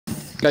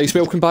Guys,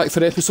 welcome back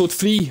for episode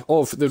 3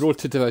 of the Road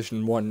to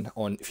Division 1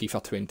 on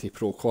FIFA 20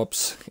 Pro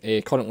Clubs.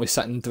 Currently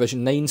sitting in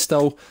Division 9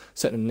 still,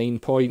 sitting on 9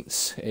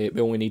 points. We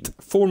only need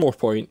 4 more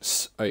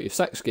points out of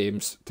 6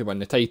 games to win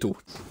the title.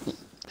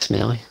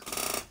 Smelly.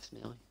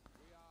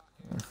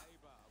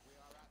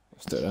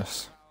 Let's do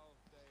this.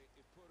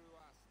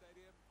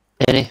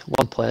 Any,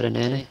 one player in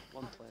any.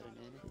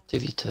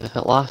 2v2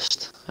 at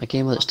last. A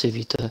game that's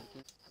 2v2.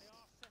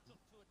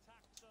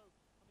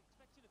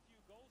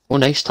 Oh,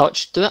 nice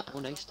touch. Do it.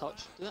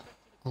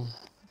 Oh.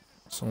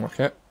 Something like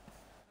it.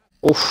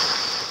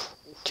 Oof.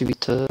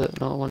 2v2.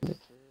 Not one.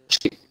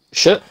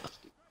 Shoot.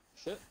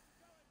 There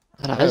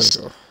it is.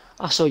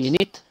 That's all you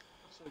need.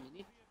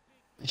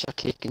 It's your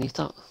cake and eat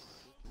it.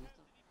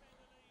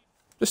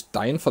 Just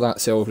dying for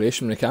that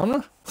celebration with the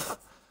camera.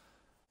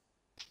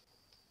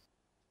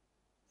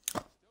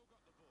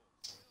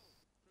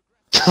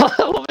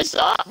 What was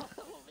that?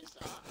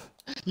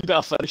 You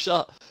better finish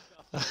that.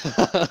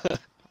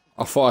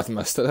 I thought I'd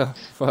missed it there.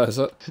 What is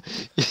it?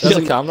 There's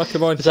a camera,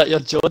 come on. Is that your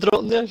jaw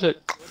dropping there?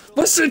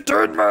 What's he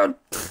doing, man?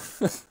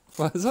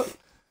 What is it?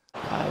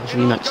 It was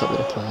remixed up with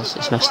the players.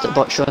 It's missed it,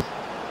 but sure.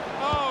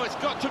 Oh, it's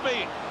got to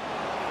be.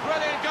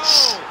 Brilliant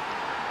goal.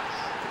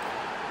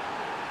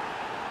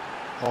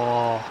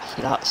 Oh,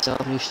 that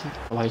celebration.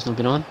 Why he's not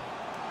been on?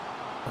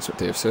 That's what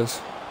Dave says.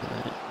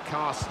 Right.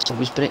 Carson. It's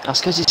always break.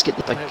 That's because he's get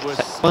the big It was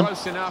thick one.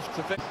 close enough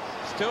to think.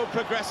 Still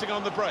progressing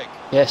on the break.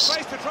 Yes.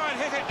 Place to try and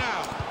hit it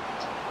now.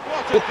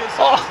 What a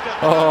disaster.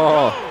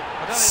 Oh,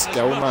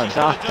 skill man.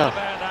 Cracker.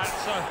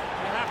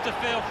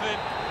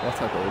 What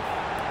a goal.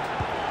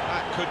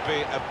 That could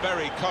be a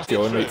very costly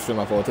Going right through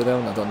my body there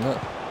and I done it.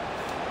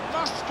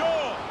 Must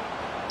score.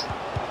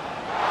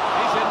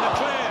 He's in the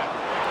clear.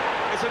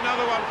 It's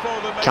another one for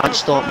them. They Can't go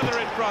stop further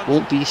me. in front.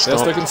 Won't be There's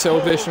stopped. looking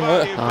celebration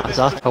with it. Ah,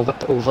 Zach, I'll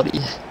whip it over at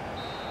you.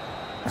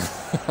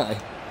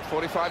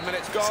 45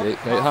 minutes gone. See,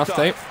 right, half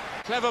time.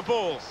 Clever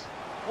balls.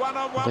 One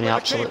on I'm one going with to the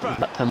absolutely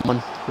keeper. whip him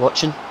one.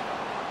 Watching.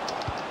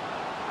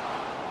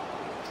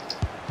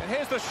 And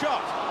here's the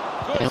shot.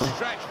 Good Really?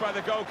 stretch by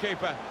the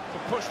goalkeeper to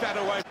push that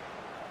away.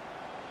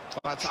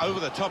 Well, that's over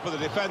the top of the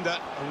defender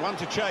and one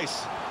to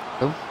chase.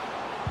 Oh.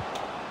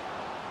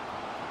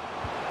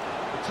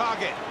 The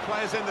target,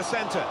 players in the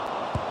centre.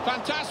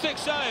 Fantastic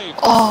save.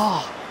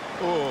 Oh!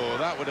 Oh,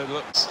 that would have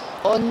looked.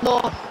 Oh no!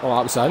 Oh,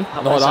 that was in.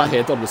 That No, was that in.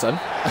 header was in.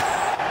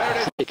 There it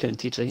is. It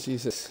counted, right?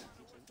 Jesus.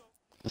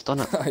 I've done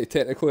it. Aye,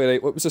 technically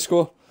right. What was the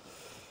score?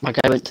 My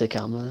guy went to the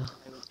camera there.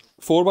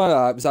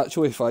 4-1. It was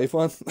actually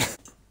 5-1.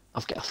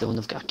 I've got a feeling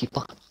they've got a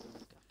keeper.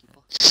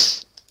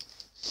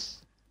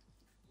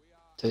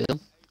 2 of them.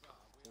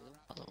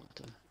 I don't want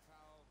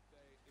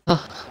to.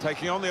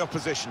 Taking on the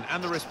opposition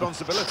and the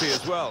responsibility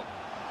as well.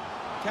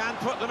 Can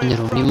put them In in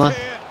your own front man.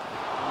 here.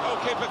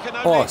 Goalkeeper can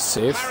Oh, only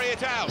save. carry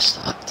it out. What's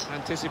that?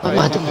 Anticipating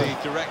I don't know. the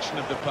direction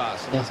of the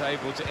pass and Yeah. is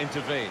able to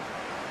intervene.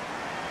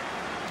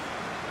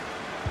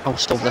 I'll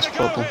solve Had this a go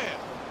problem. here.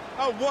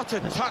 Oh, what a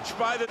touch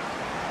by the...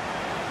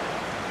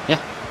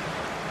 Yeah.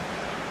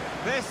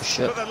 This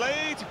Shit. for the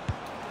lead.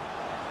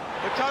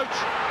 The coach.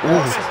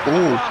 Oh, missed it oh,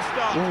 last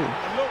stop. oh.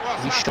 And look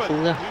what's Reshuffle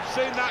happened. there. You've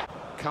seen that.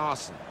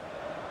 Carson.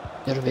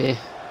 Your way.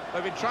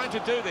 They've been trying to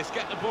do this,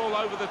 get the ball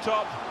over the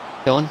top.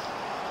 Go on.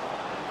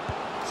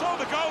 Saw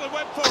the goal and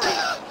went for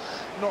it.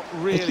 Not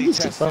really It's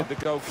a tested foul. the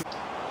goalkeeper.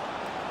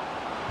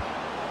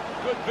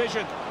 Good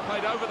vision,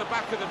 played over the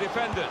back of the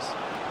defenders.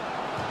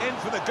 In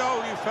for the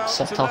goal, you felt.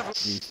 Set To up. level.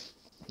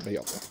 Right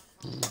up there.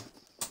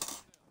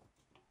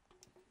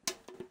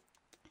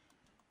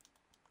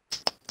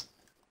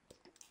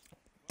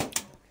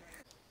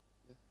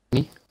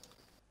 Me?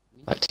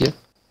 Back to you.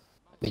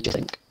 What made you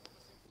think?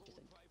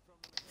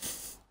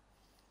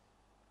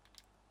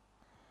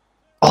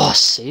 Oh,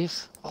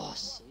 save. Oh,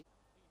 save.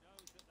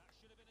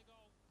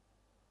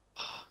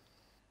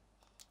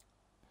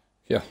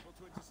 Yeah.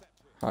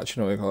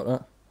 Actually, no, we got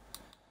that.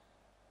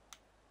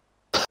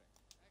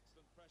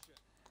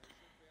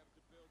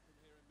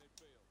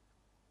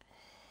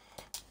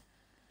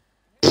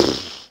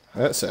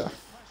 That's it. As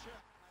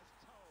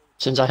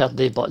soon as I heard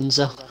the buttons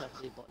there.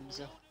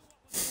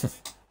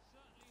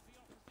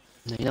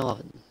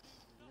 9-11.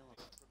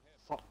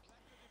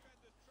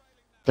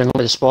 Bring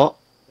over the spot.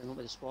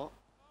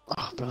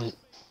 Ah, brilliant.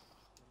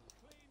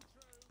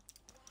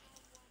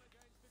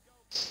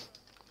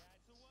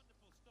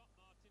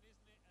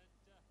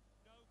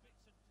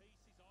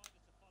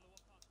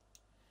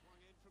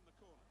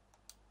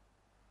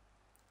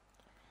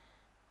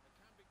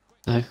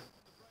 No.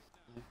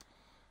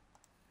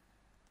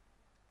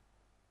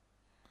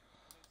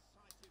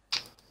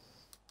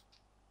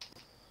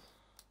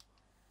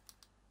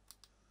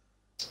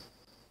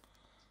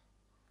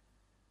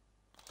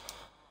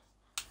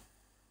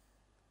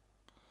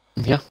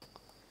 Yeah.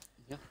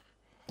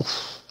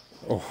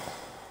 Oh.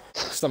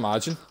 Just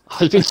imagine.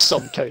 I've been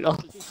sub counter.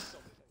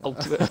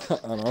 Ultimate.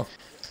 I know.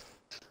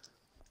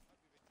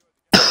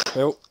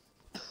 Well,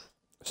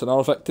 it's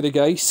another victory,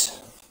 guys.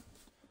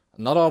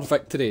 Another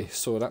victory.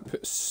 So that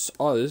puts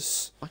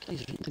us. Why can't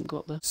his rank didn't go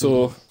up there?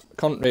 So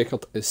current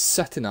record is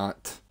sitting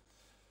at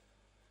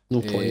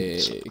No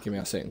points. Give me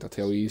a second to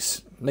tell you.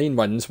 9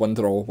 wins, 1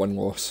 draw, 1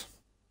 loss.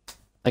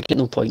 I get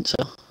no points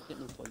here.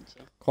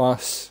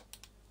 Class.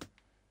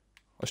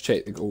 Let's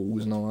check the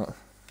goals and all that.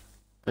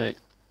 Right.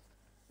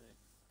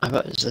 I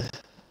bet it's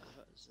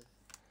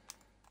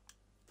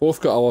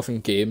Both got 11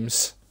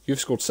 games. You've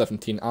scored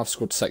 17, I've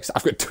scored 6.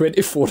 I've got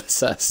 24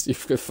 assists,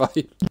 you've got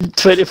 5.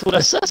 24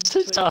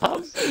 assists. I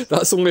have.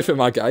 That's only for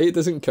my guy, it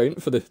doesn't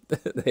count for the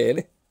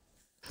Henny.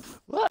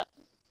 What?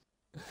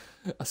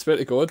 I swear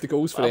to God, the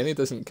goals for Henny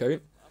doesn't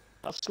count.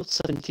 I've scored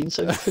 17,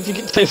 so if you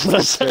get 24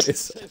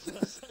 assists.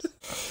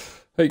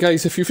 Right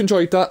guys, if you've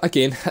enjoyed that,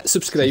 again, hit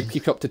subscribe,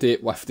 keep up to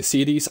date with the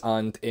series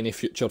and any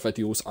future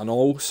videos and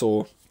all,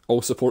 so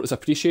all support is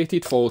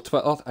appreciated. Follow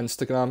Twitter,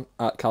 Instagram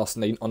at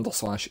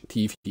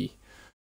Carson9_TV.